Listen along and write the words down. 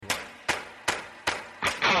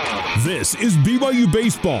This is BYU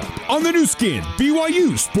Baseball on the new skin,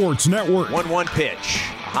 BYU Sports Network. 1-1 pitch.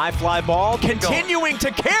 High fly ball continuing to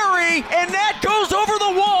carry, and that goes over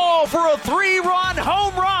the wall for a 3-run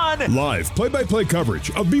home run. Live play-by-play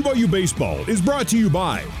coverage of BYU Baseball is brought to you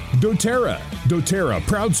by doTERRA. doTERRA,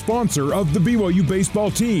 proud sponsor of the BYU baseball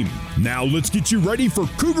team. Now let's get you ready for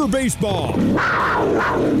Cougar Baseball.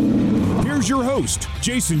 Here's your host,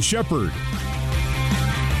 Jason Shepard.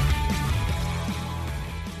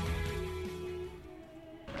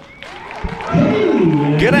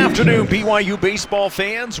 Good afternoon, BYU baseball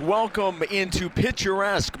fans. Welcome into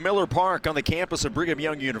picturesque Miller Park on the campus of Brigham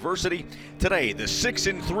Young University. Today, the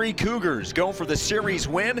 6-3 Cougars go for the series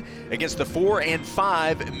win against the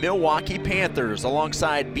 4-5 Milwaukee Panthers.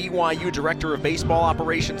 Alongside BYU Director of Baseball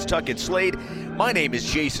Operations Tuckett Slade, my name is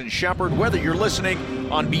Jason Shepard. Whether you're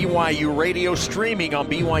listening on BYU Radio, streaming on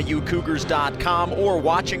BYUCougars.com, or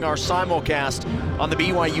watching our simulcast on the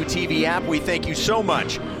BYU TV app, we thank you so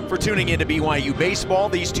much for tuning into BYU Baseball.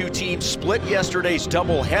 These two teams split yesterday's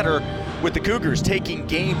doubleheader, with the Cougars taking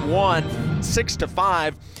Game 1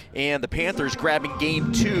 6-5, and the Panthers grabbing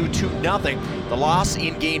Game 2 2-0. The loss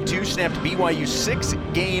in Game 2 snapped BYU's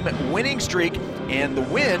 6-game winning streak, and the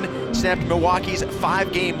win snapped Milwaukee's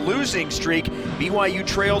 5-game losing streak. BYU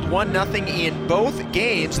trailed 1-0 in both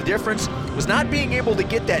games. The difference was not being able to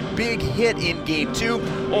get that big hit in Game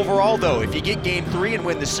 2. Overall, though, if you get Game 3 and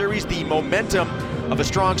win the series, the momentum of a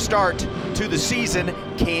strong start to the season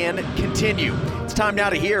can continue. It's time now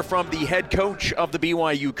to hear from the head coach of the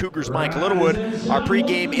BYU Cougars, Mike Littlewood. Our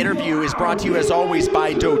pregame interview is brought to you, as always,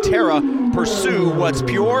 by doTERRA. Pursue what's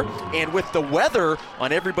pure. And with the weather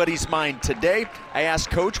on everybody's mind today, I asked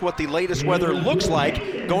Coach what the latest weather looks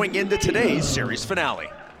like going into today's series finale.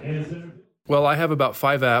 Well, I have about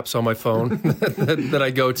 5 apps on my phone that I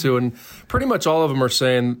go to, and pretty much all of them are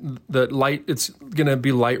saying that it's going to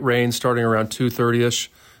be light rain starting around 2:30ish.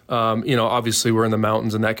 Obviously we're in the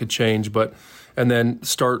mountains and that could change, and then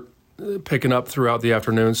start picking up throughout the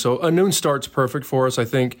afternoon. So a noon start's perfect for us. I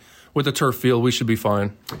think with the turf field, we should be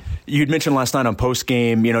fine. You'd mentioned last night on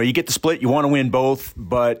postgame, you get the split, you want to win both,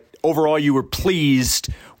 but overall you were pleased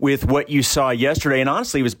with what you saw yesterday, and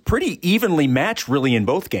honestly, it was pretty evenly matched, really, in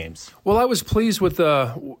both games. Well, I was pleased with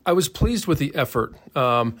the effort.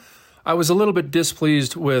 I was a little bit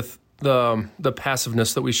displeased with the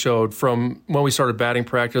passiveness that we showed from when we started batting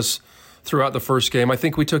practice throughout the first game. I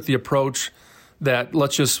think we took the approach that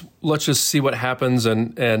let's just see what happens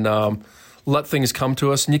and let things come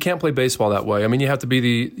to us. And you can't play baseball that way. I mean, you have to be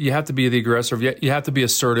the aggressor. You have to be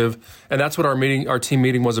assertive, and that's what our team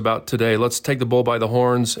meeting was about today. Let's take the bull by the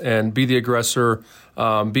horns and be the aggressor.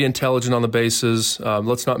 Be intelligent on the bases.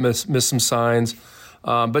 Let's not miss some signs.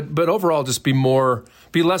 But overall, just be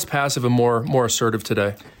less passive and more assertive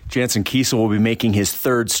today. Jansen Kiesel will be making his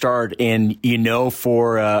third start, and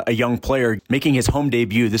for a young player making his home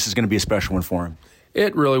debut, this is going to be a special one for him.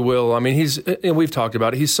 It really will. I mean, and we've talked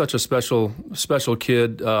about it. He's such a special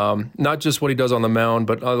kid. Not just what he does on the mound,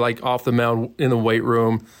 but like off the mound in the weight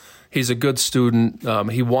room. He's a good student.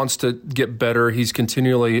 He wants to get better. He's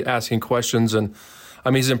continually asking questions, and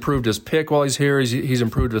he's improved his pick while he's here. He's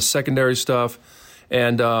improved his secondary stuff.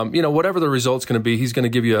 And, whatever the result's going to be, he's going to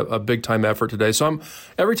give you a big-time effort today. So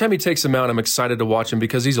every time he takes him out, I'm excited to watch him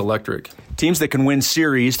because he's electric. Teams that can win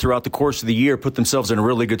series throughout the course of the year put themselves in a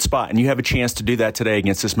really good spot, and you have a chance to do that today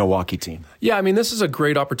against this Milwaukee team. Yeah, this is a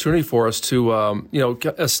great opportunity for us to,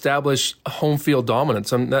 establish home field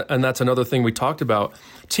dominance, and that's another thing we talked about.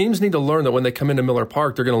 Teams need to learn that when they come into Miller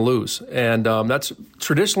Park, they're going to lose, and that's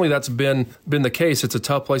been the case. It's a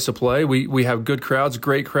tough place to play. We have good crowds,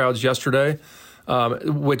 great crowds yesterday.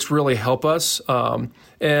 Which really help us.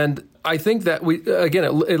 And I think that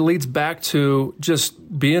it leads back to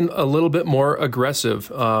just being a little bit more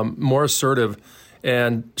aggressive, more assertive,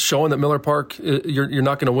 and showing that Miller Park, you're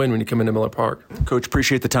not going to win when you come into Miller Park. Coach,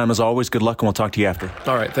 appreciate the time as always. Good luck, and we'll talk to you after.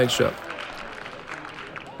 All right. Thanks, Shep.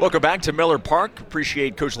 Welcome back to Miller Park.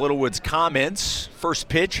 Appreciate Coach Littlewood's comments. First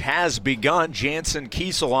pitch has begun. Jansen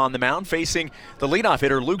Kiesel on the mound facing the leadoff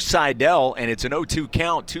hitter, Luke Seidel, and it's an 0-2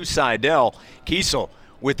 count to Seidel. Kiesel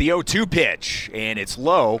with the 0-2 pitch, and it's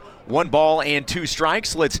low. 1 ball and 2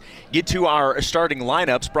 strikes. Let's get to our starting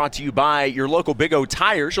lineups, brought to you by your local Big O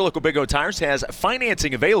Tires. Your local Big O Tires has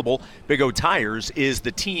financing available. Big O Tires is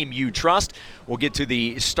the team you trust. We'll get to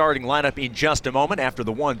the starting lineup in just a moment after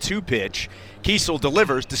the 1-2 pitch. Kiesel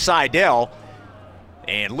delivers to Seidel,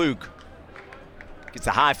 and Luke gets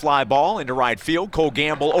a high fly ball into right field. Cole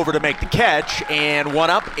Gamble over to make the catch, and 1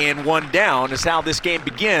 up and 1 down is how this game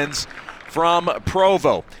begins from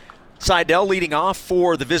Provo. Seidel leading off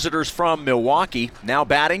for the visitors from Milwaukee. Now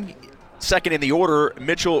batting second in the order,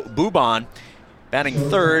 Mitchell Bubon. Batting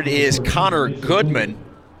third is Connor Goodman.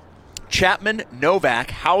 Chapman,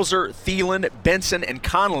 Novak, Hauser, Thielen, Benson, and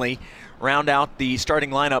Connolly round out the starting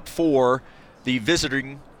lineup for the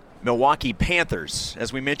visiting Milwaukee Panthers.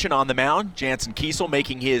 As we mentioned, on the mound, Jansen Kiesel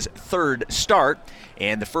making his third start.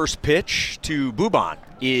 And the first pitch to Bubon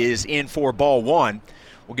is in for ball one.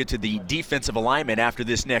 We'll get to the defensive alignment after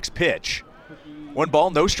this next pitch. 1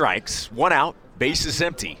 ball, no strikes, 1 out, base is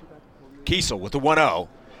empty. Kiesel with the 1-0.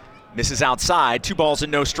 Misses outside, 2 balls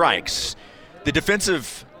and no strikes. The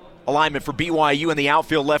defensive alignment for BYU in the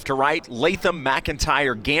outfield left to right. Latham,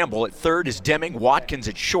 McIntyre, Gamble at third is Deming, Watkins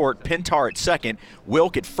at short, Pintar at second,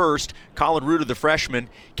 Wilk at first, Colin Reuter, the freshman,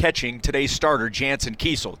 catching today's starter, Jansen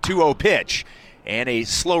Kiesel. 2-0 pitch and a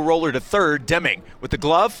slow roller to third. Deming with the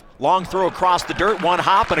glove, long throw across the dirt, 1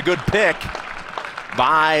 hop and a good pick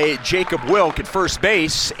by Jacob Wilk at first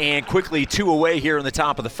base, and quickly 2 away here in the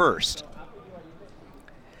top of the first.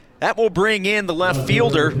 That will bring in the left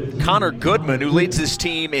fielder, Connor Goodman, who leads this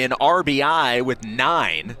team in RBI with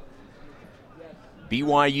 9.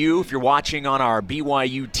 BYU, if you're watching on our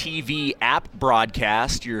BYU TV app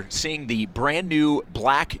broadcast, you're seeing the brand new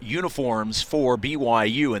black uniforms for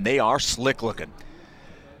BYU, and they are slick looking.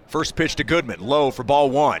 First pitch to Goodman, low for ball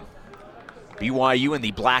 1. BYU in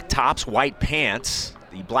the black tops, white pants.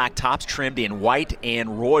 The black tops trimmed in white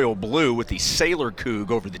and royal blue with the Sailor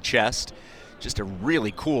Coug over the chest. Just a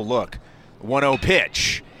really cool look. 1-0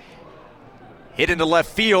 pitch. Hit into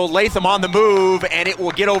left field. Latham on the move, and it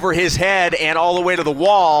will get over his head and all the way to the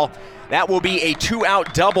wall. That will be a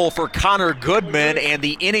 2-out double for Connor Goodman, and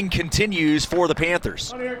the inning continues for the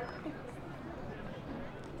Panthers.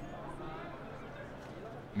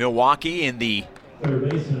 Milwaukee in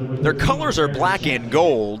their colors are black and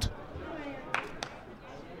gold.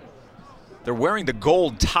 They're wearing the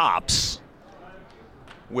gold tops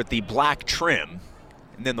with the black trim,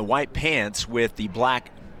 and then the white pants with the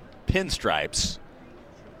black pinstripes.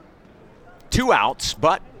 2 outs,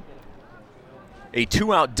 but a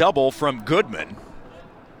 2-out double from Goodman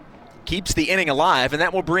keeps the inning alive, and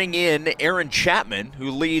that will bring in Aaron Chapman, who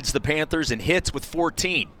leads the Panthers in hits with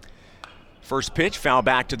 14. First pitch, foul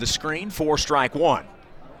back to the screen, 4-1.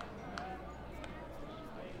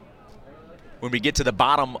 When we get to the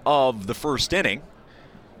bottom of the first inning,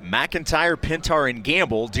 McIntyre, Pintar, and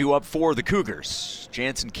Gamble due up for the Cougars.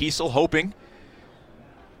 Jansen Kiesel hoping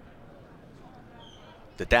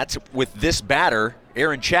that's with this batter,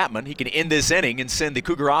 Aaron Chapman, he can end this inning and send the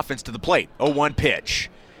Cougar offense to the plate. 0-1 pitch.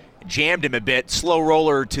 Jammed him a bit. Slow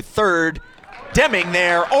roller to third. Deming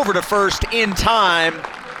there over to first in time.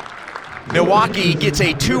 Milwaukee gets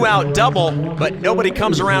a 2-out double, but nobody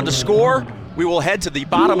comes around to score. We will head to the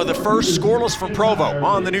bottom of the first, scoreless from Provo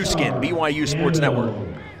on the new skin, BYU Sports Network.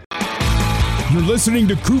 You're listening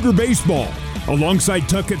to Cougar Baseball. Alongside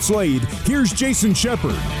Tuckett Slade, here's Jason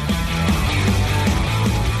Shepard.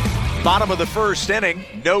 Bottom of the first inning,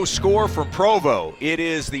 no score from Provo. It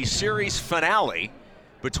is the series finale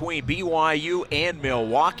between BYU and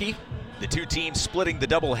Milwaukee. The two teams splitting the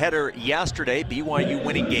doubleheader yesterday. BYU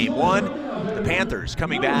winning game 1. The Panthers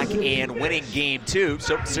coming back and winning game 2.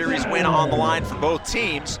 So series win on the line for both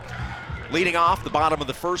teams. Leading off the bottom of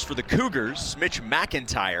the first for the Cougars, Mitch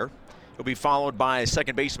McIntyre. He'll be followed by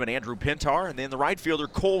second baseman Andrew Pintar, and then the right fielder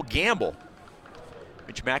Cole Gamble.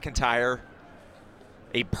 Mitch McIntyre,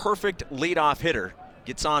 a perfect leadoff hitter,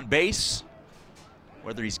 gets on base.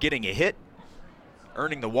 Whether he's getting a hit,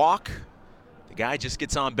 earning the walk, the guy just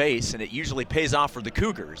gets on base, and it usually pays off for the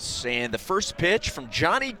Cougars. And the first pitch from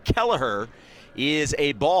Johnny Kelleher is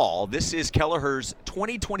a ball. This is Kelleher's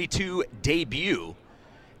 2022 debut.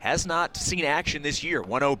 Has not seen action this year.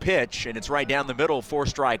 1-0 pitch, and it's right down the middle,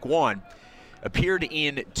 4-1. Appeared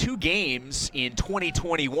in 2 games in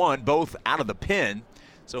 2021, both out of the pen,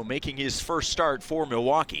 so making his first start for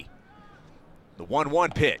Milwaukee. The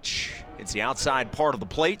 1-1 pitch. It's the outside part of the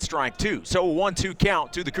plate, strike 2. So a 1-2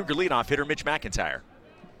 count to the Cougar leadoff hitter, Mitch McIntyre.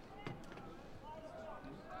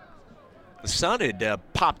 The sun had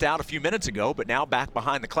popped out a few minutes ago, but now back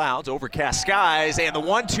behind the clouds, overcast skies, and the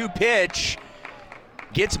 1-2 pitch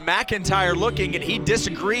gets McIntyre looking, and he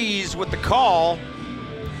disagrees with the call.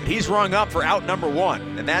 He's rung up for out number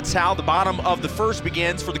 1, and that's how the bottom of the first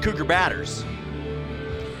begins for the Cougar batters.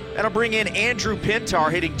 That'll bring in Andrew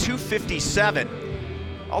Pintar, hitting .257.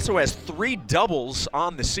 Also has 3 doubles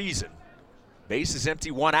on the season. Base is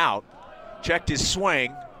empty, 1 out. Checked his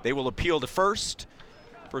swing. They will appeal to first.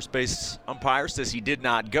 First base umpire says he did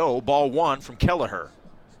not go. Ball 1 from Kelleher.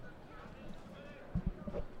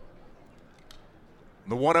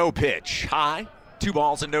 The 1-0 pitch, high, 2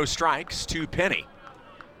 balls and no strikes to Penny.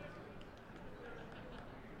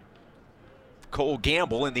 Cole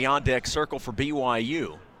Gamble in the on-deck circle for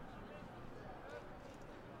BYU.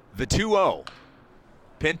 The 2-0.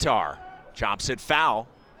 Pintar chops it foul.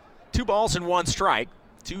 2 balls and 1 strike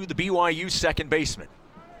to the BYU second baseman.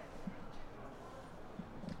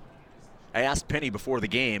 I asked Penny before the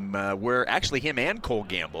game where actually him and Cole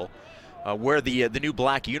Gamble where the new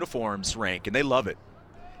black uniforms rank, and they love it.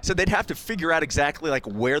 So they'd have to figure out exactly like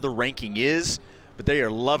where the ranking is, but they are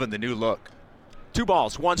loving the new look. 2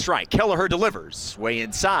 balls, 1 strike. Kelleher delivers. Way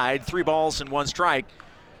inside, 3 balls and 1 strike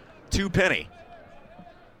to Penny.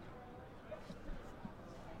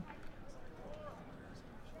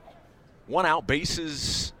 One out,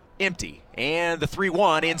 bases empty. And the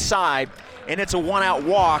 3-1 inside, and it's a 1-out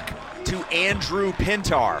walk to Andrew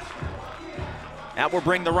Pintar. That will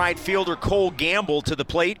bring the right fielder Cole Gamble to the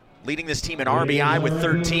plate, leading this team in RBI with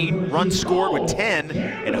 13, runs scored with 10,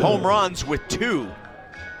 and home runs with 2.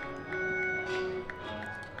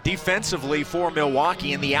 Defensively for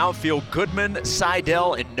Milwaukee in the outfield, Goodman,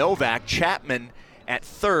 Seidel, and Novak. Chapman at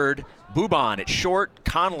third, Boubon at short,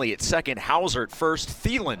 Connolly at second, Hauser at first,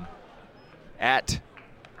 Thielen at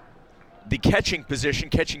the catching position,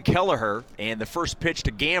 catching Kelleher, and the first pitch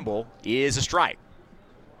to Gamble is a strike.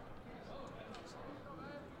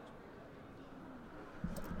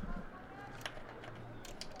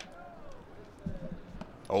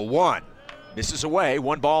 Oh, 1. Misses away,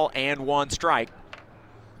 1 ball and 1 strike.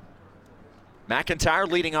 McIntyre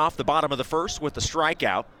leading off the bottom of the first with the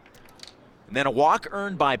strikeout. And then a walk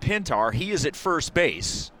earned by Pintar. He is at first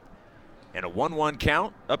base. And a 1-1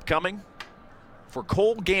 count upcoming for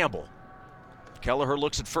Cole Gamble. Kelleher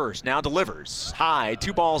looks at first, now delivers. High,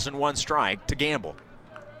 2 balls and 1 strike to Gamble.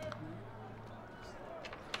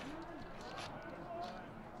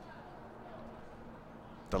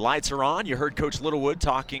 The lights are on. You heard Coach Littlewood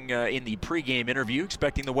talking in the pregame interview,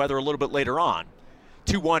 expecting the weather a little bit later on.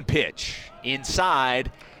 2-1 pitch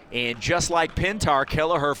inside, and just like Pintar,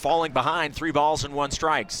 Kelleher falling behind, 3 balls and 1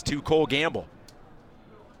 strikes to Cole Gamble.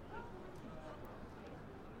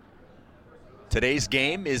 Today's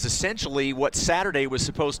game is essentially what Saturday was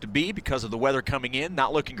supposed to be because of the weather coming in.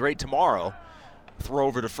 Not looking great tomorrow. Throw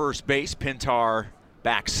over to first base. Pintar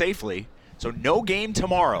back safely. So no game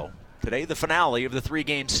tomorrow. Today, the finale of the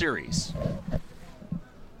 3-game series.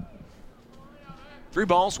 3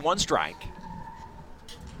 balls, 1 strike.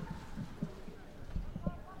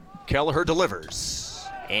 Kelleher delivers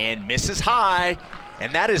and misses high.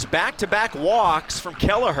 And that is back-to-back walks from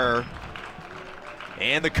Kelleher.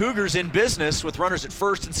 And the Cougars in business with runners at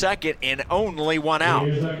first and second and only 1 out.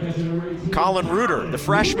 Colin Reuter, the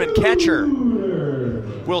freshman catcher,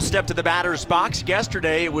 will step to the batter's box.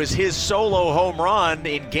 Yesterday, it was his solo home run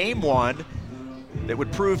in Game 1 that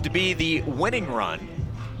would prove to be the winning run.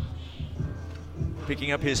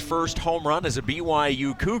 Picking up his first home run as a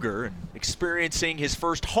BYU Cougar and experiencing his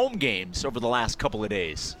first home games over the last couple of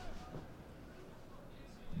days.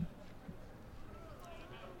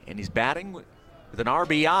 And he's batting with an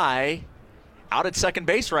RBI out at second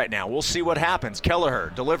base right now. We'll see what happens.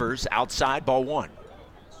 Kelleher delivers outside, ball 1.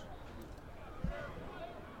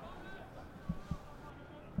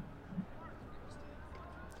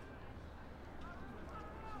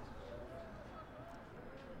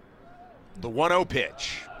 The 1-0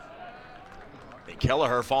 pitch. And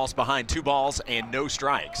Kelleher falls behind 2 balls and no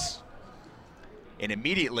strikes. And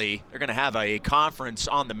immediately they're going to have a conference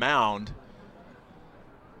on the mound,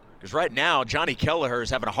 because right now Johnny Kelleher is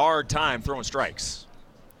having a hard time throwing strikes.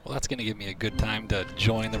 Well, that's going to give me a good time to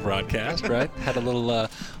join the broadcast, right? Had a little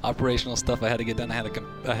operational stuff I had to get done.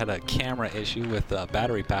 I had a camera issue with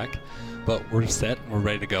battery pack, but we're set. We're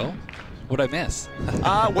ready to go. What'd I miss?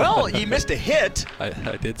 Well, you missed a hit. I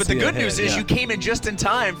did. But the good news is you came in just in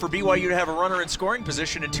time for BYU to have a runner in scoring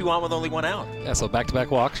position and 2 on with only 1 out. Yeah, so back-to-back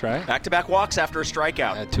walks, right? Back-to-back walks after a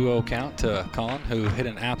strikeout. A 2-0 count to Colin, who hit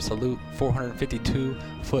an absolute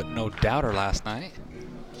 452-foot no-doubter last night.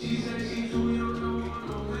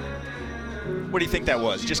 What do you think that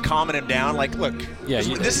was? Just calming him down? Like, look,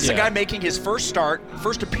 this is a guy making his first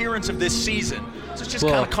appearance of this season. So it's just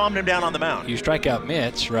kind of calming him down on the mound. You strike out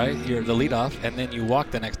Mitch, right? You're the leadoff, and then you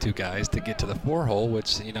walk the next 2 guys to get to the 4-hole,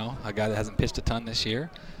 which, you know, a guy that hasn't pitched a ton this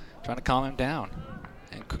year, trying to calm him down.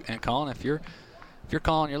 And Colin, if you're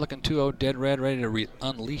Colin, you're looking 2-0 dead red, ready to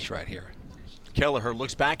unleash right here. Kelleher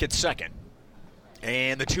looks back at second.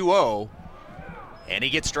 And the 2-0, and he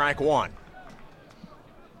gets strike 1.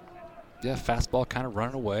 Yeah, fastball kind of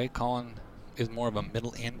running away. Colin is more of a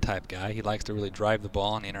middle-in type guy. He likes to really drive the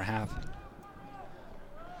ball in the inner half.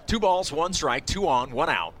 2 balls, 1 strike, 2 on, 1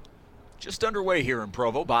 out. Just underway here in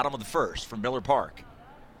Provo, bottom of the first from Miller Park.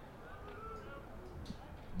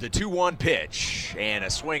 The 2-1 pitch, and a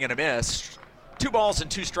swing and a miss 2 balls and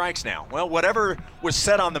 2 strikes now. Well, whatever was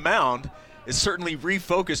set on the mound is certainly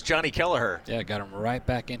refocused Johnny Kelleher. Yeah, got him right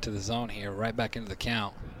back into the zone here, right back into the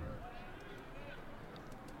count.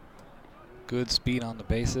 Good speed on the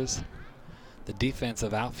bases. The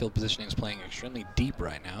defensive outfield positioning is playing extremely deep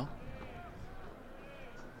right now.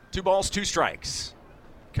 2 balls, 2 strikes.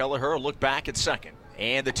 Kelleher will look back at second.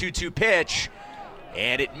 And the 2-2 pitch,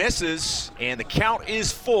 and it misses, and the count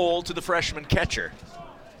is full to the freshman catcher.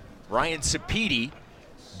 Ryan Sapedi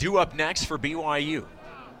due up next for BYU.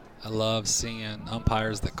 I love seeing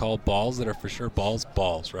umpires that call balls that are for sure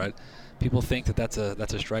balls, right? People think that that's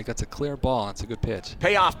a strike. That's a clear ball. That's a good pitch.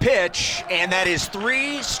 Payoff pitch, and that is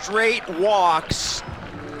 3 straight walks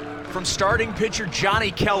from starting pitcher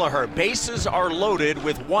Johnny Kelleher. Bases are loaded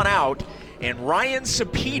with 1 out, and Ryan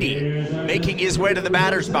Sapedi making his way to the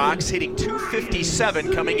batter's box, hitting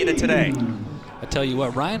 .257 coming into today. I tell you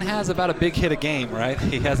what, Ryan has about a big hit a game, right?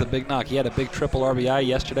 He has a big knock. He had a big triple RBI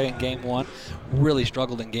yesterday in Game 1. Really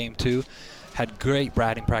struggled in Game 2. Had great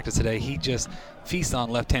batting practice today. He just feasts on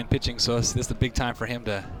left-hand pitching, so this is a big time for him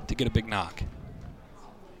to get a big knock.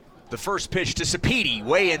 The first pitch to Sapedi,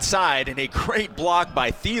 way inside, and a great block by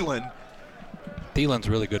Thielen. Thielen's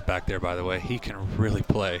really good back there, by the way. He can really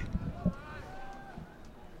play.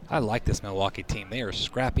 I like this Milwaukee team. They are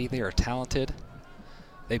scrappy. They are talented.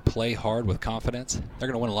 They play hard with confidence. They're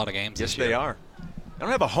going to win a lot of games this year. Yes, they are. They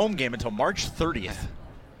don't have a home game until March 30th.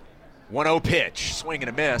 1-0 pitch, swing and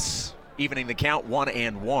a miss, evening the count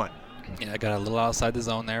 1-1. Yeah, I got a little outside the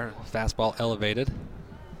zone there. Fastball elevated.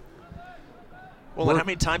 Well, and how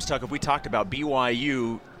many times, Tuck, have we talked about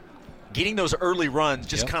BYU getting those early runs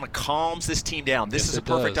just kind of calms this team down? This is a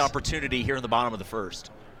perfect opportunity here in the bottom of the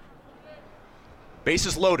first.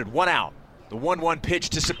 Bases loaded, 1 out. The 1-1 pitch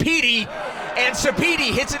to Sapedi, and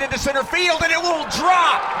Sapedi hits it into center field, and it will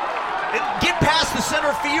drop. And get past the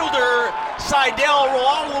center fielder, Seidel, roll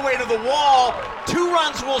all the way to the wall. 2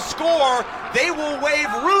 runs will score. They will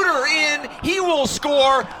wave Reuter in. He will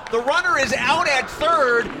score. The runner is out at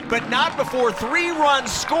third, but not before 3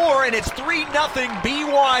 runs score, and it's 3-0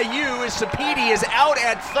 BYU as Sapedi is out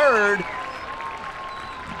at third.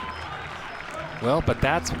 Well, but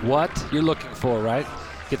that's what you're looking for, right?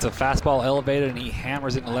 Gets a fastball elevated, and he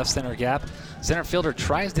hammers it in the left center gap. Center fielder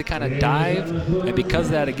tries to kind of dive, and because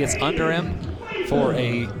of that, it gets under him for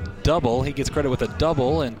a double. He gets credit with a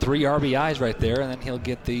double and 3 RBIs right there, and then he'll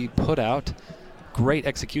get the put out. Great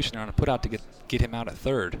execution on a put out to get him out at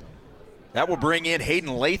third. That will bring in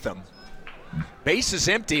Hayden Latham. Base is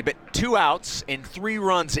empty, but 2 outs and 3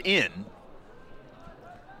 runs in.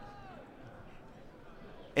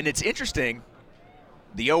 And it's interesting,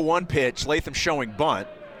 the 0-1 pitch, Latham showing bunt.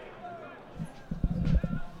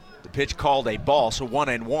 The pitch called a ball, so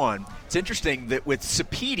 1-1. It's interesting that with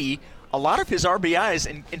Sapedi, a lot of his RBIs,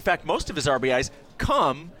 and in fact most of his RBIs,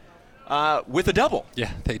 come with a double.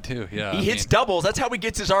 Yeah, they do. Yeah, he hits doubles. That's how he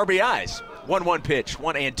gets his RBIs. 1-1 pitch,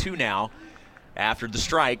 1-2 now after the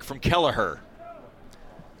strike from Kelleher.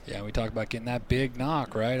 Yeah, we talked about getting that big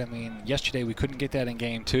knock, right? I mean, yesterday we couldn't get that in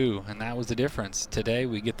Game 2, and that was the difference. Today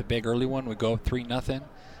we get the big early one. We go up 3-0.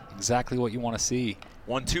 Exactly what you want to see.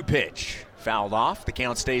 1-2 pitch. Fouled off. The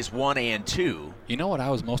count stays 1-2. You know what I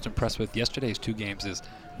was most impressed with yesterday's 2 games is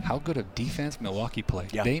how good of defense Milwaukee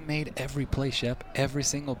played. Yeah. They made every play, Shep. Every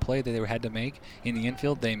single play that they had to make in the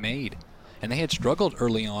infield, they made. And they had struggled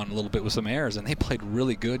early on a little bit with some errors, and they played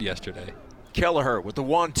really good yesterday. Kelleher with the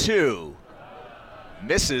 1-2.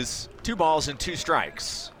 Misses. 2 balls and 2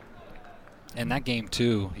 strikes. And that game,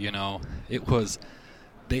 too, you know, it was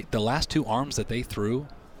the last 2 arms that they threw,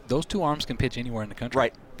 those 2 arms can pitch anywhere in the country.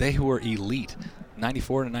 Right. They were elite.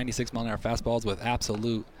 94 to 96 mile-an-hour fastballs with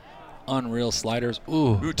absolute unreal sliders.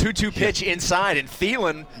 Ooh. 2-2 pitch inside, and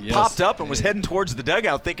Thielen popped up and was heading towards the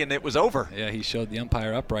dugout thinking it was over. Yeah, he showed the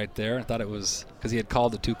umpire up right there and thought it was because he had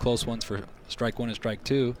called the 2 close ones for strike 1 and strike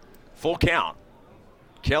 2. Full count.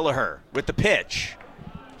 Kelleher with the pitch.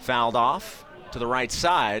 Fouled off to the right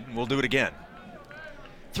side, and we'll do it again.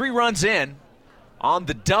 3 runs in on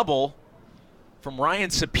the double from Ryan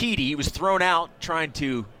Sapedi. He was thrown out trying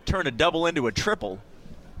to turn a double into a triple.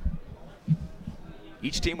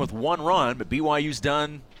 Each team with 1 run, but BYU's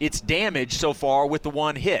done its damage so far with the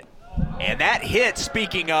 1 hit. And that hit,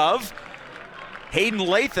 speaking of, Hayden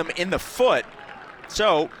Latham in the foot.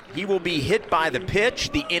 So he will be hit by the pitch.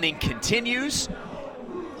 The inning continues.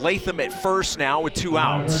 Latham at first now with 2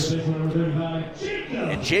 outs.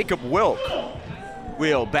 And Jacob Wilk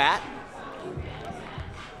will bat.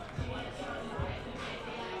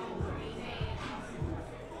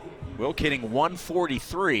 Wilk hitting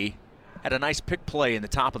 143. Had a nice pick play in the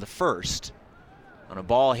top of the first on a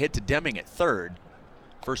ball hit to Deming at third.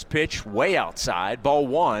 First pitch way outside, ball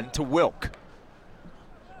 1 to Wilk.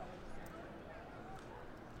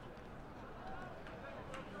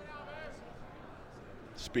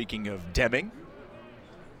 Speaking of Deming,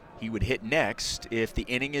 he would hit next if the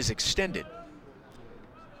inning is extended.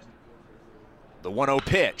 The 1-0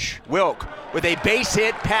 pitch. Wilk with a base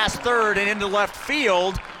hit past third and into left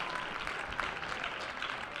field.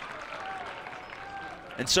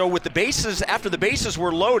 And so with the bases, after the bases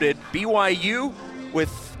were loaded, BYU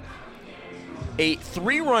with a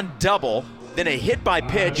 3-run double, then a hit by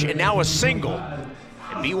pitch, and now a single.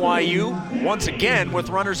 And BYU, once again, with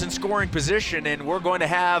runners in scoring position, and we're going to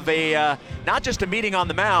have a, not just a meeting on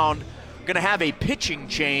the mound, we're going to have a pitching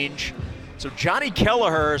change. So Johnny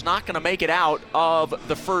Kelleher is not going to make it out of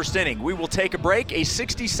the first inning. We will take a break, a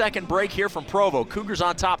 60-second break here from Provo. Cougars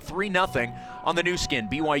on top 3-0 on the new skin,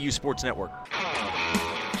 BYU Sports Network.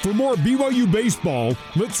 For more BYU baseball,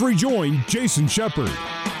 let's rejoin Jason Shepard.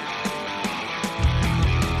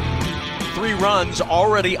 3 runs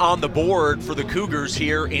already on the board for the Cougars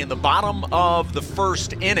here in the bottom of the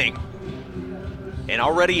first inning. And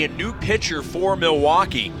already a new pitcher for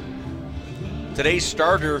Milwaukee. Today's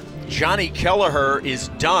starter, Johnny Kelleher, is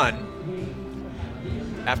done.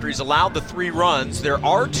 After he's allowed the 3 runs, there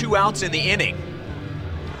are 2 outs in the inning.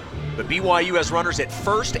 But BYU has runners at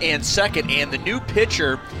first and second, and the new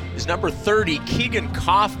pitcher is number 30, Keegan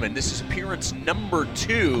Kaufman. This is appearance number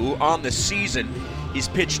 2 on the season. He's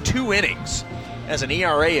pitched 2 innings, has an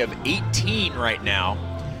ERA of 18 right now.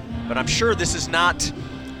 But I'm sure this is not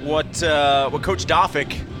what Coach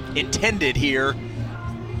Doffick intended here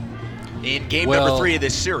in game number 3 of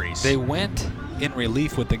this series. They went in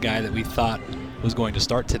relief with the guy that we thought was going to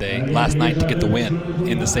start today last night to get the win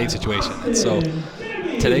in the save situation. And so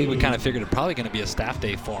today we kind of figured it's probably going to be a staff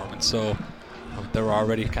day for him. And so they were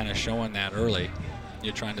already kind of showing that early.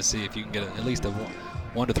 You're trying to see if you can get at least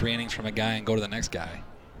 1 to 3 innings from a guy and go to the next guy.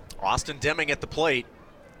 Austin Deming at the plate.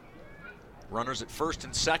 Runners at first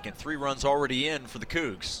and second. 3 runs already in for the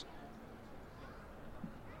Cougs.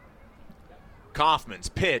 Kaufman's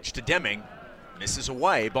pitch to Deming. Misses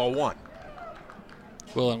away, ball 1.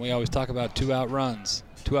 Well, and we always talk about 2-out runs,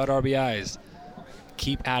 2-out RBIs.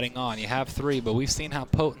 Keep adding on. You have 3, but we've seen how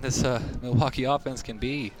potent this Milwaukee offense can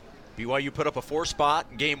be. BYU put up a 4 spot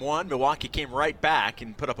in game 1. Milwaukee came right back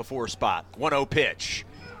and put up a 4 spot. 1-0 pitch.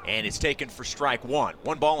 And it's taken for strike 1.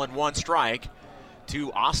 1 ball and 1 strike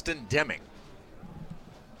to Austin Deming.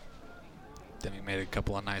 Deming made a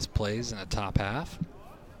couple of nice plays in the top half.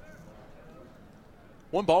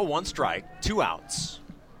 1 ball, 1 strike, 2 outs.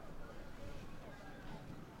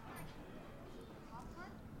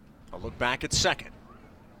 A look back at second.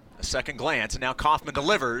 A second glance, and now Kaufman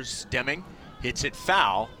delivers. Deming hits it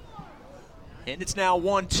foul. And it's now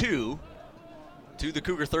 1-2 to the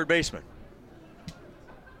Cougar third baseman.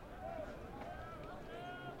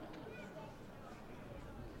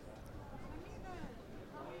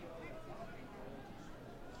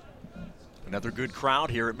 Another good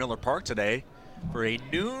crowd here at Miller Park today for a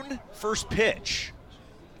noon first pitch.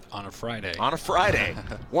 On a Friday.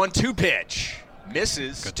 1-2 pitch.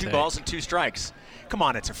 Misses. Good 2 take. balls and 2 strikes. Come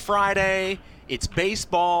on, it's a Friday. It's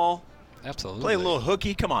baseball. Absolutely. Play a little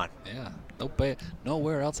hooky. Come on. Yeah.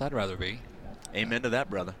 Nowhere else I'd rather be. Amen to that,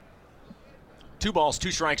 brother. 2 balls, 2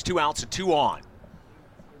 strikes, 2 outs, and 2 on.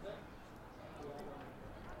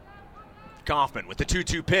 Kaufman with the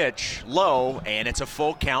 2-2 pitch. Low, and it's a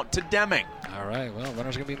full count to Deming. All right. Well,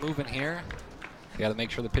 runners going to be moving here. You got to make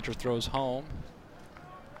sure the pitcher throws home.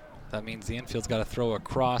 That means the infield's got to throw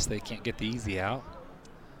across. They can't get the easy out.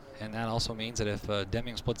 And that also means that if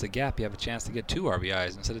Deming splits a gap, you have a chance to get 2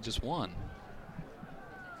 RBIs instead of just 1.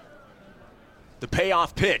 The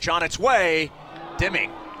payoff pitch on its way.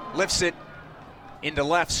 Deming lifts it into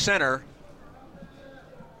left center.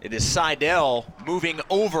 It is Seidel moving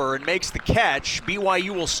over and makes the catch.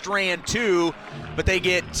 BYU will strand 2, but they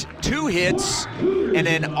get 2 hits and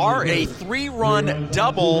then are a 3-run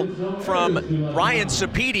double from Ryan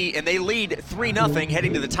Sapiti, and they lead 3-0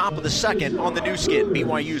 heading to the top of the second on the new skin,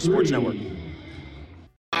 BYU Sports Network.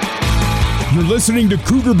 You're listening to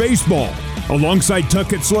Cougar Baseball. Alongside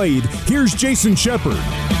Tuckett Slade, here's Jason Shepard.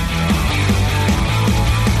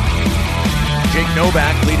 Jake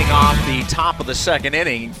Novak leading off the top of the second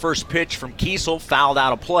inning. First pitch from Kiesel, fouled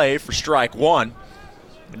out of play for strike 1.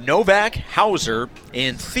 Novak, Hauser,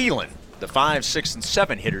 and Thielen, the 5, 6, and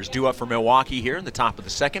 7 hitters due up for Milwaukee here in the top of the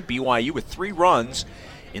second. BYU with 3 runs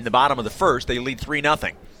in the bottom of the first. They lead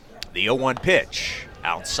 3-0. The 0-1 pitch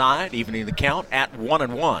outside, evening the count at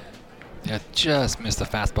 1-1. Yeah, just missed the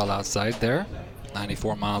fastball outside there.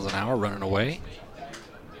 94 miles an hour running away.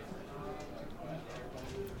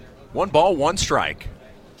 1 ball, 1 strike.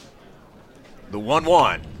 The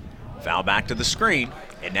 1-1. Foul back to the screen,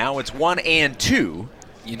 and now it's 1-2.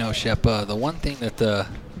 You know, Shep, the one thing that the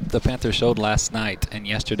Panthers showed last night and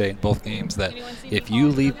yesterday in both games, that if you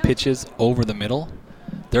leave pitches over the middle,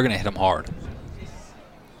 they're going to hit them hard.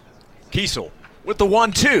 Kiesel with the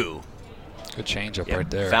 1-2. Good changeup right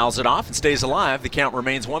there. Fouls it off and stays alive. The count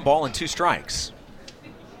remains 1 ball and 2 strikes.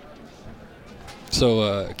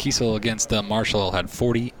 So Kiesel against Marshall had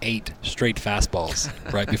 48 straight fastballs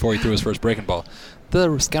right before he threw his first breaking ball.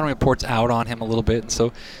 The scouting report's out on him a little bit, and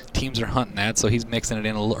so teams are hunting that, so he's mixing it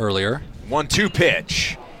in a little earlier. 1-2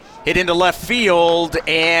 pitch. Hit into left field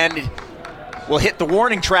and will hit the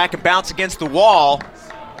warning track and bounce against the wall.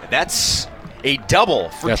 That's a double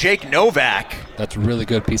for Jake Novak. That's a really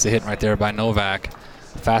good piece of hitting right there by Novak.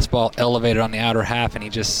 Fastball elevated on the outer half, and he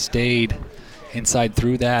just stayed inside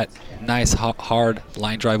through that. Nice, hard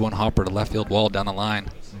line drive one hopper to left field wall down the line.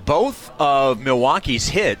 Both of Milwaukee's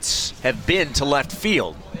hits have been to left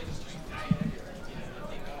field.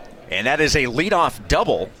 And that is a leadoff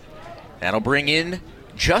double. That'll bring in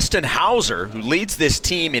Justin Hauser, who leads this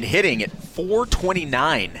team in hitting at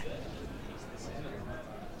 .429.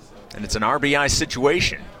 And it's an RBI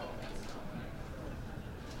situation.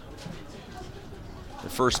 The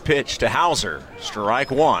first pitch to Hauser, strike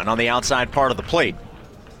 1 on the outside part of the plate.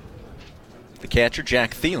 The catcher,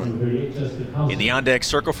 Jack Thielen, in the on-deck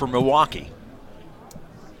circle for Milwaukee.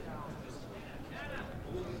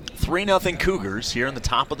 3-0 Cougars here in the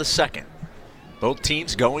top of the second. Both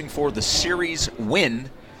teams going for the series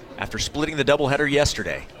win after splitting the doubleheader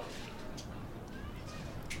yesterday.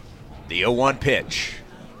 The 0-1 pitch.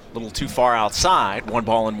 A little too far outside, 1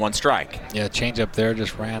 ball and 1 strike. Yeah, change up there,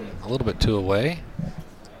 just ran a little bit too away.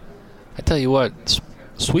 I tell you what,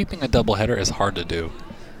 sweeping a doubleheader is hard to do.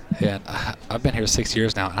 And I've been here 6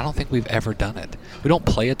 years now. I don't think we've ever done it. We don't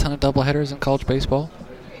play a ton of doubleheaders in college baseball,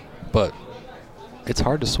 but it's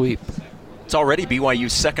hard to sweep. It's already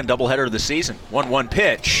BYU's second doubleheader of the season. 1-1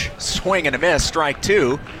 pitch, swing and a miss, strike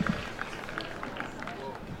 2.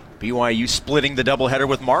 BYU splitting the doubleheader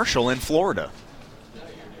with Marshall in Florida.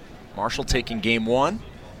 Marshall taking game 1,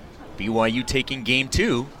 BYU taking game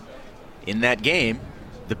 2. In that game,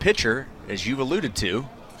 the pitcher, as you alluded to,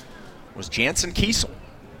 was Jansen Kiesel.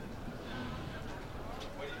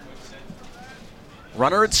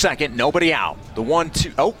 Runner at second, nobody out. The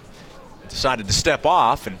 1-2, decided to step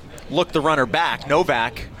off and look the runner back.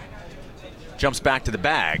 Novak jumps back to the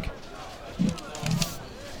bag.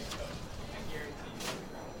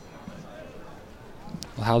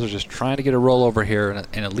 Well, Hauser's just trying to get a roll over here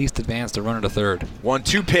and at least advance the runner to third.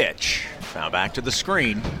 1-2 pitch. Now back to the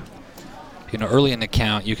screen. You know, early in the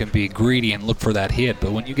count, you can be greedy and look for that hit,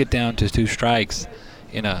 but when you get down to 2 strikes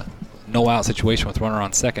in a no-out situation with runner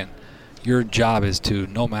on second, your job is to,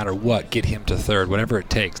 no matter what, get him to third, whatever it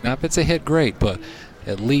takes. Now, if it's a hit, great, but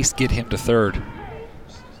at least get him to third.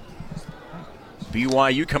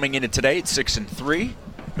 BYU coming into today at 6-3.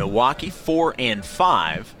 Milwaukee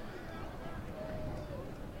 4-5.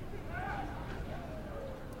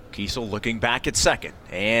 Kiesel looking back at second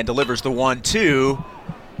and delivers the 1-2.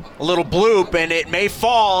 A little bloop, and it may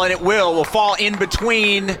fall, and it will fall in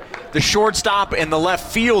between the shortstop and the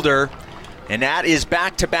left fielder. And that is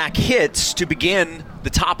back-to-back hits to begin the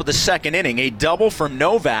top of the second inning. A double from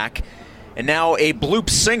Novak, and now a bloop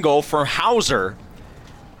single for Hauser.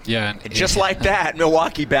 Yeah, and just like that,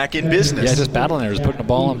 Milwaukee back in business. Yeah, just battling there, just putting the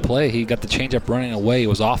ball in play. He got the changeup running away. It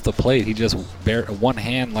was off the plate. He just one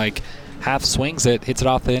hand, like, half swings it, hits it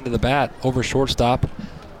off the end of the bat over shortstop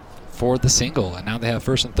for the single. And now they have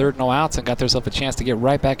first and third, no outs, and got themselves a chance to get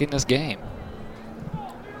right back in this game.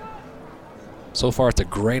 So far, it's a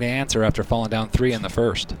great answer after falling down 3 in the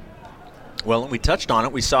first. Well, and we touched on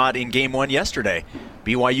it. We saw it in game 1 yesterday.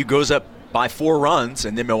 BYU goes up by 4 runs,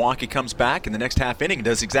 and then Milwaukee comes back in the next half inning and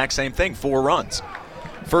does the exact same thing, 4 runs.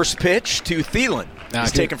 First pitch to Thielen. Now,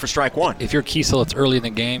 he's taken for strike 1. If you're Kiesel, it's early in the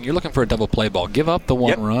game. You're looking for a double play ball. Give up the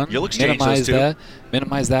 1 run. You'll exchange those 2.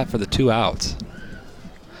 Minimize that for the 2 outs.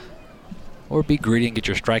 Or be greedy and get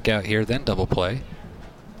your strikeout here, then double play.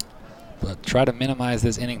 But try to minimize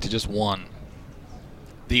this inning to just 1.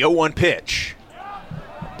 The 0-1 pitch.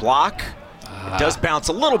 Block. Does bounce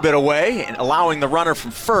a little bit away, and allowing the runner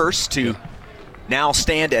from first to now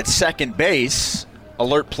stand at second base.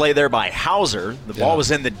 Alert play there by Hauser. The ball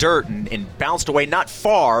was in the dirt and bounced away not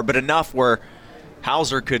far, but enough where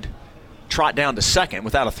Hauser could trot down to second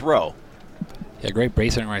without a throw. Yeah, great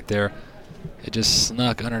basing right there. It just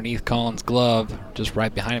snuck underneath Collins' glove, just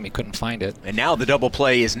right behind him. He couldn't find it. And now the double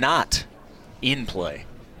play is not in play.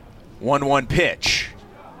 1-1 pitch.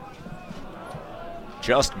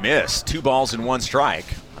 Just missed. 2 balls and 1 strike.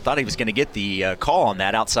 I thought he was going to get the call on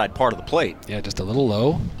that outside part of the plate. Yeah, just a little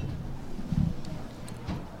low.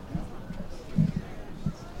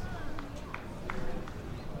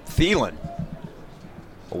 Thielen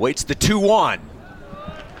awaits the 2-1.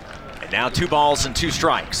 And now 2 balls and 2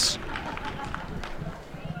 strikes.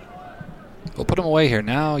 We'll put him away here.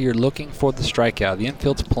 Now you're looking for the strikeout. The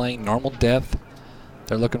infield's playing normal depth.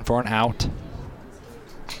 They're looking for an out.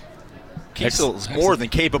 Kiesel is more than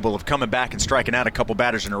capable of coming back and striking out a couple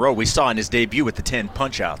batters in a row. We saw in his debut with the 10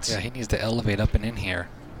 punch-outs. Yeah, he needs to elevate up and in here.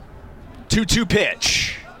 2-2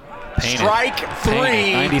 pitch. Painted. Strike 3.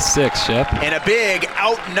 Painted. 96, Shep. And a big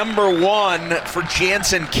out number 1 for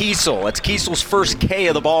Jansen Kiesel. That's Kiesel's first K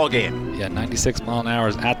of the ball game. Yeah, 96 mile an hour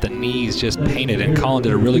is at the knees, just painted, and Colin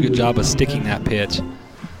did a really good job of sticking that pitch.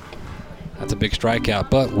 That's a big strikeout,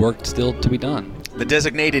 but work still to be done. The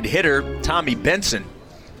designated hitter, Tommy Benson,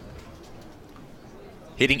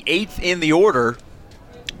 hitting 8th in the order,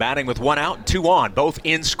 batting with 1 out and 2 on, both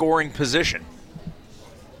in scoring position.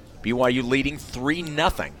 BYU leading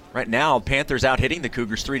 3-0. Right now, Panthers out hitting the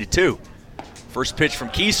Cougars 3-2. First pitch from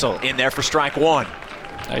Kiesel in there for strike 1.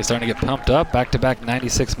 Now he's starting to get pumped up, back-to-back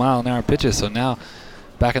 96 mile an hour pitches. So now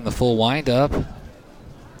back in the full windup,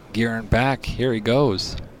 gearing back. Here he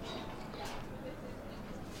goes.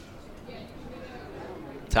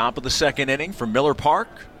 Top of the 2nd inning for Miller Park.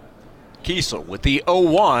 Kiesel with the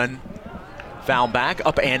 0-1. Foul back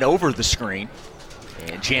up and over the screen.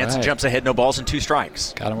 And Jansen jumps ahead, no balls and 2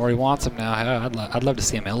 strikes. Got him where he wants him now. I'd love to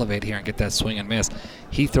see him elevate here and get that swing and miss.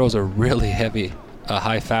 He throws a really heavy,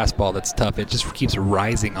 high fastball that's tough. It just keeps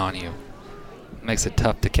rising on you. Makes it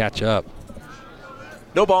tough to catch up.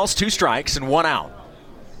 No balls, 2 strikes, and 1 out.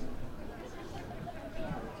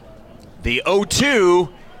 The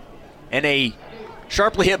 0-2 and a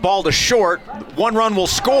sharply hit ball to short. 1 run will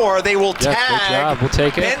score. They will tag. Good job. We'll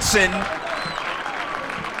take it. Benson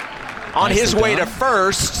on his way to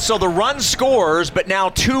first, so the run scores, but now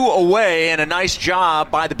 2 away, and a nice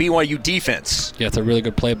job by the BYU defense. Yeah, it's a really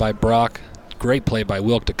good play by Brock. Great play by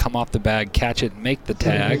Wilk to come off the bag, catch it, make the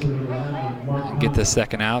tag, and get the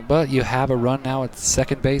 2nd out. But you have a run now at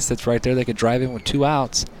second base that's right there. They could drive in with 2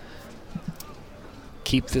 outs.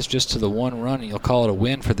 Keep this just to the 1 run, and you'll call it a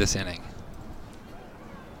win for this inning.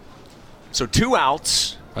 So 2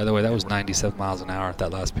 outs. By the way, that was 97 miles an hour at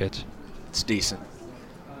that last pitch. It's decent.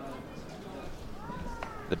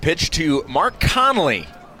 The pitch to Mark Conley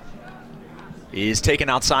is taken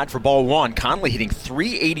outside for ball 1. Conley hitting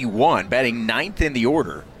 .381, batting 9th in the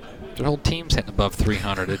order. Their whole team's hitting above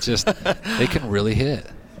 300. It's just, they can really hit.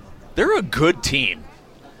 They're a good team.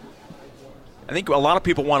 I think a lot of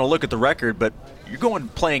people want to look at the record, but you're going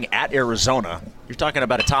playing at Arizona. You're talking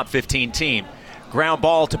about a top 15 team. Ground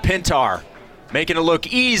ball to Pintar, making it look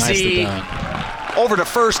easy. Over to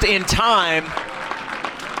first in time.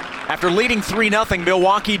 After leading 3-0,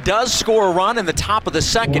 Milwaukee does score a run in the top of the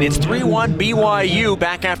 2nd. It's 3-1 BYU.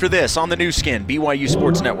 Back after this on the new skin, BYU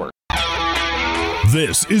Sports Network.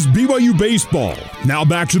 This is BYU Baseball. Now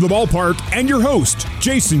back to the ballpark and your host,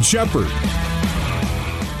 Jason Shepard.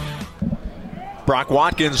 Brock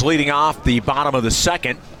Watkins leading off the bottom of the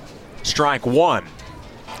 2nd. Strike 1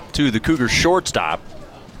 to the Cougars shortstop.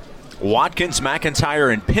 Watkins,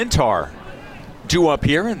 McIntyre, and Pintar due up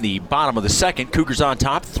here in the bottom of the 2nd. Cougars on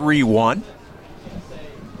top, 3-1.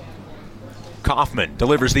 Kaufman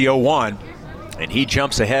delivers the 0-1, and he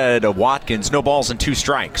jumps ahead of Watkins. No balls and 2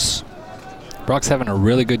 strikes. Brock's having a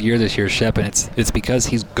really good year this year, Shep, and it's because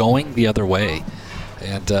he's going the other way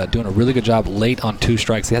and doing a really good job late on 2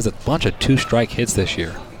 strikes. He has a bunch of 2-strike hits this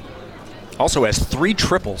year. Also has 3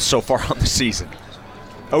 triples so far on the season.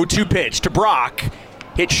 0-2 pitch to Brock.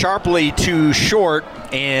 Hit sharply to short,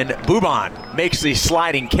 and Boubon makes the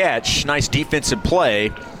sliding catch. Nice defensive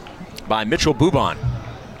play by Mitchell Boubon.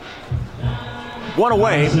 1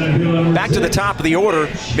 away. Back to the top of the order.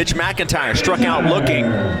 Mitch McIntyre struck out looking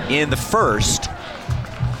in the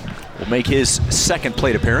 1st. Will make his 2nd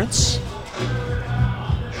plate appearance.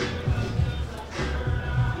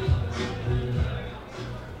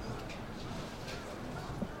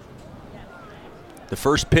 The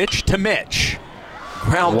first pitch to Mitch.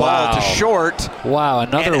 Ground ball to short. Wow,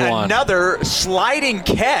 another and one. Another sliding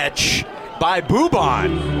catch by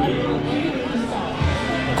Boubon.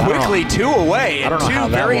 Quickly 2 away, and 2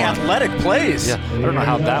 very athletic plays. Yeah, I don't know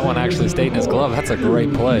how that one actually stayed in his glove. That's a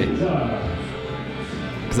great play.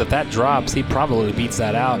 Because if that drops, he probably beats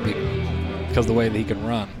that out because of the way that he can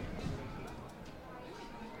run.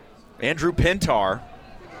 Andrew Pintar,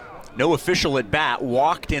 no official at bat,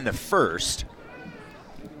 walked in the 1st.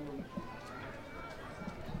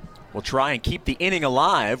 We'll try and keep the inning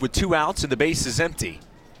alive with 2 outs and the base is empty.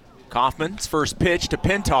 Kaufman's first pitch to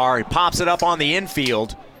Pintar. He pops it up on the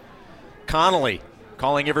infield. Connolly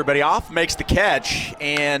calling everybody off, makes the catch,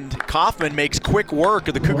 and Kaufman makes quick work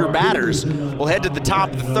of the Cougar batters. We'll head to the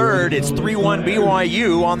top of the third. It's 3-1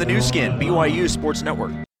 BYU on the new skin, BYU Sports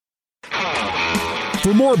Network.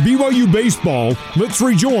 For more BYU baseball, let's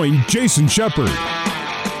rejoin Jason Shepard.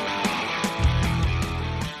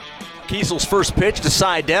 Kiesel's first pitch to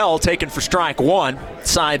Seidel, taken for strike one.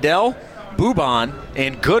 Seidel, Boubon,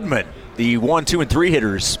 and Goodman, the 1, 2, and 3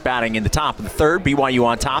 hitters batting in the top of the third. BYU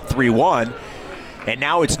on top, 3-1. And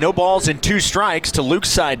now it's no balls and 2 strikes to Luke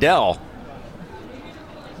Seidel.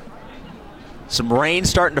 Some rain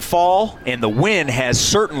starting to fall, and the wind has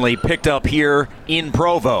certainly picked up here in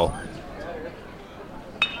Provo.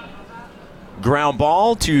 Ground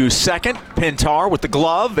ball to second. Pintar with the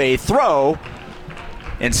glove, a throw,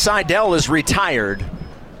 and Seidel is retired.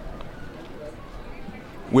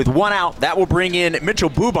 With 1 out, that will bring in Mitchell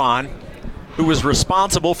Boubon, who was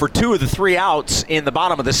responsible for 2 of the 3 outs in the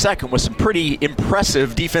bottom of the second with some pretty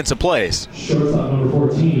impressive defensive plays. Shortstop number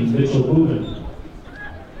 14, Mitchell Boubon.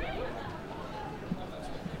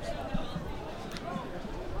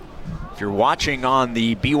 If you're watching on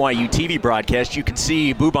the BYU TV broadcast, you can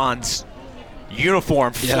see Boubon's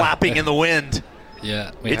uniform flapping in the wind.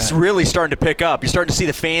 Yeah. It's really starting to pick up. You're starting to see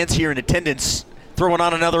the fans here in attendance throwing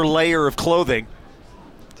on another layer of clothing.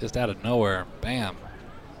 Just out of nowhere. Bam.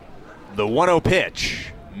 The 1-0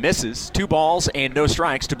 pitch misses. 2 balls and no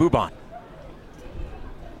strikes to Boubon.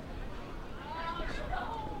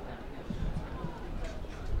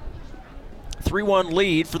 A 3-1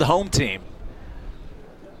 lead for the home team.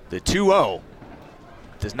 The 2-0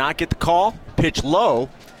 does not get the call. Pitch low,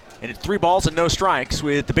 and it's 3 balls and no strikes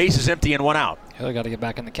with the bases empty and 1 out. Hill got to get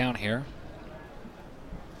back in the count here.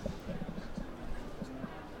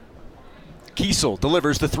 Kiesel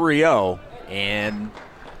delivers the 3-0, and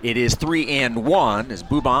it is 3-1 as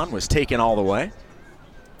Boubon was taken all the way.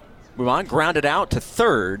 Boubon grounded out to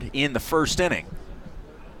third in the first inning.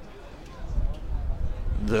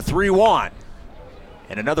 The 3-1,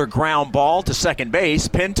 and another ground ball to second base.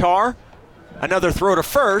 Pintar, another throw to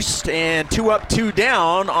first, and 2 up, 2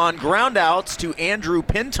 down on ground outs to Andrew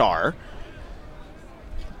Pintar,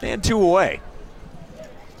 and 2 away.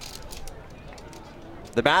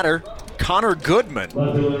 The batter, Connor Goodman,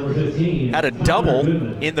 had a double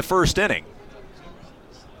in the first inning.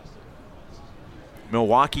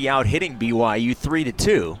 Milwaukee out hitting BYU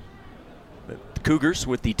 3-2. The Cougars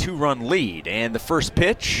with the 2-run lead, and the first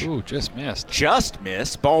pitch. Ooh, just missed. Just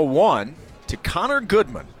missed. Ball 1 to Connor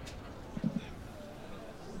Goodman.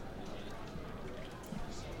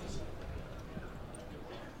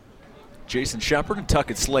 Jason Shepard and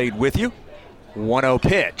Tuckett Slade with you. 1-0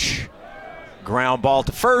 pitch. Ground ball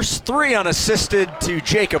to first, 3 unassisted to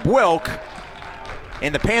Jacob Wilk.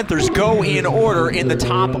 And the Panthers go in order in the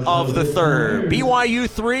top of the third. BYU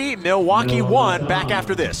 3, Milwaukee 1. Back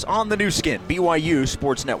after this on the new skin, BYU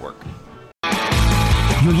Sports Network.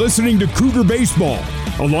 You're listening to Cougar Baseball.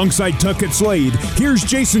 Alongside Tuckett Slade, here's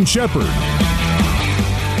Jason Shepard.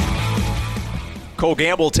 Cole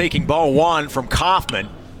Gamble taking ball 1 from Kaufman.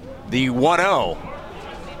 The 1-0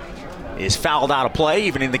 is fouled out of play,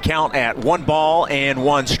 even in the count at 1 ball and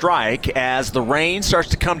 1 strike as the rain starts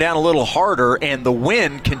to come down a little harder and the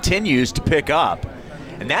wind continues to pick up.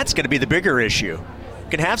 And that's going to be the bigger issue. You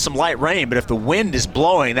can have some light rain, but if the wind is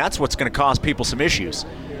blowing, that's what's going to cause people some issues.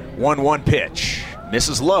 1-1 pitch.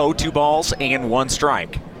 Misses low, 2 balls and 1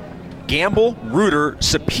 strike. Gamble, Reuter,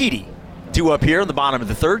 Sapiti. 2 up here in the bottom of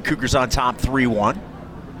the third. Cougars on top 3-1.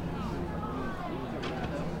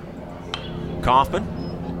 Kaufman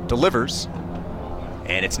delivers,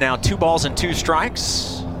 and it's now 2 balls and 2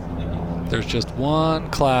 strikes. There's just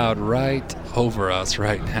one cloud right over us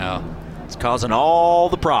right now. It's causing all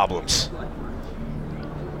the problems.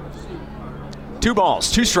 2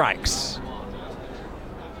 balls, 2 strikes.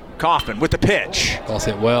 Kaufman with the pitch. Ball's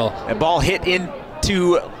hit well. A ball hit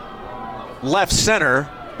into left center,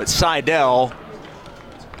 but Seidel.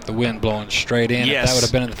 The wind blowing straight in. Yes. If that would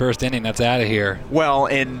have been in the first inning, that's out of here. Well,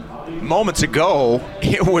 and moments ago,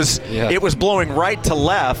 it was blowing right to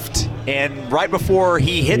left, and right before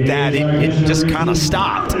he hit that, it just kind of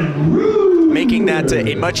stopped, making that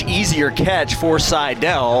a much easier catch for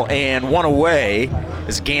Seidel, and 1 away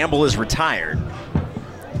as Gamble is retired.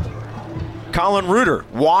 Colin Reuter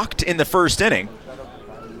walked in the first inning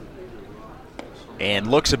and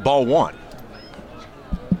looks at ball 1.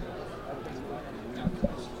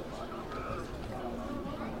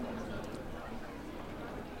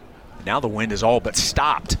 Now the wind is all but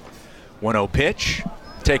stopped. 1-0 pitch,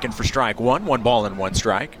 taken for strike 1, 1 ball and 1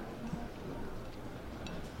 strike.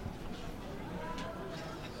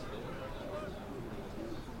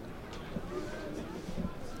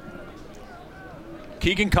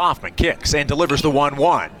 Keegan Kaufman kicks and delivers the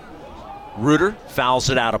 1-1. Reuter fouls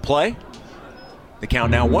it out of play. The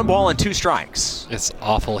count now 1 ball and 2 strikes. It's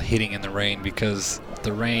awful hitting in the rain because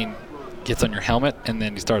the rain gets on your helmet and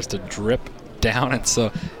then it starts to drip down, and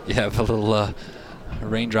so you have a little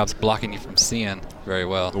raindrops blocking you from seeing very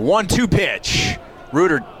well. The 1-2 pitch.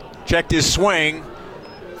 Reuter checked his swing.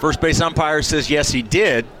 First base umpire says yes, he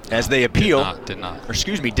did, as they appeal. Did not. Or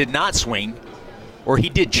excuse me, did not swing. Or he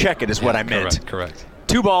did check it is what I meant. Correct.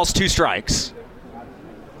 2 balls, 2 strikes.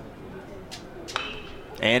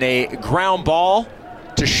 And a ground ball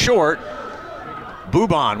to short.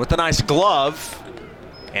 Boubon with a nice glove.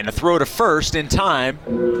 And a throw to first in time.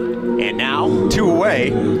 And now 2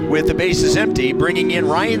 away with the bases empty, bringing in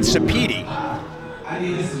Ryan Sapedi.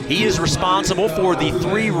 He is responsible for the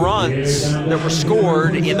 3 runs that were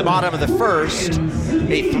scored in the bottom of the first.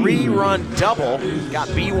 A 3-run double got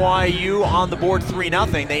BYU on the board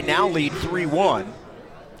 3-0. They now lead 3-1.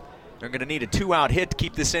 They're going to need a 2-out hit to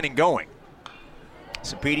keep this inning going.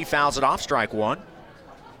 Sapedi fouls it off, strike 1.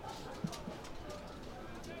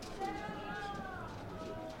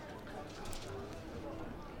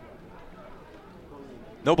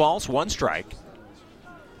 No balls, 1 strike.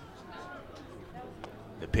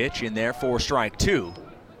 The pitch in there for strike 2.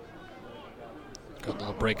 Got a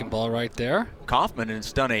little breaking ball right there. Kaufman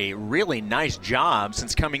has done a really nice job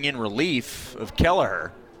since coming in relief of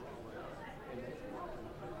Kelleher.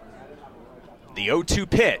 The 0-2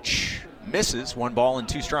 pitch misses, 1 ball and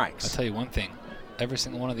 2 strikes. I'll tell you one thing. Every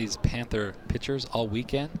single one of these Panther pitchers all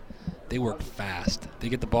weekend, they work fast. They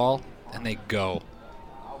get the ball and they go.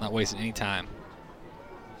 Not wasting any time.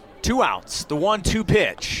 2 outs, the 1-2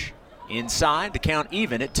 pitch. Inside, the count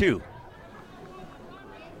even at 2.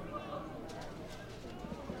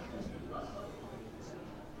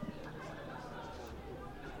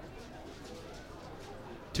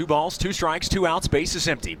 Two balls, 2 strikes, 2 outs, bases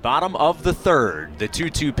empty. Bottom of the 3rd, the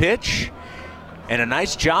 2-2 pitch. And a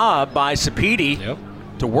nice job by Sapedi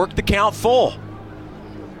to work the count full.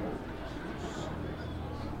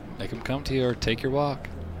 Make them come to you or take your walk.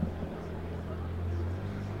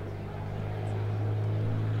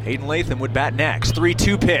 Hayden Latham would bat next.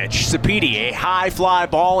 3-2 pitch. Sapedi, a high fly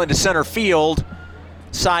ball into center field.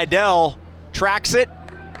 Seidel tracks it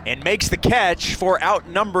and makes the catch for out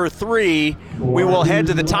number 3. We will head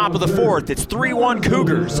to the top of the 4th. It's 3-1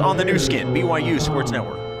 Cougars on the new skin, BYU Sports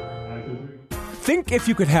Network. Think if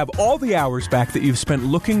you could have all the hours back that you've spent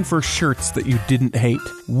looking for shirts that you didn't hate.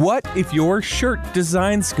 What if your shirt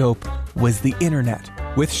design scope was the internet?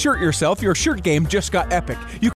 With Shirt Yourself, your shirt game just got epic. You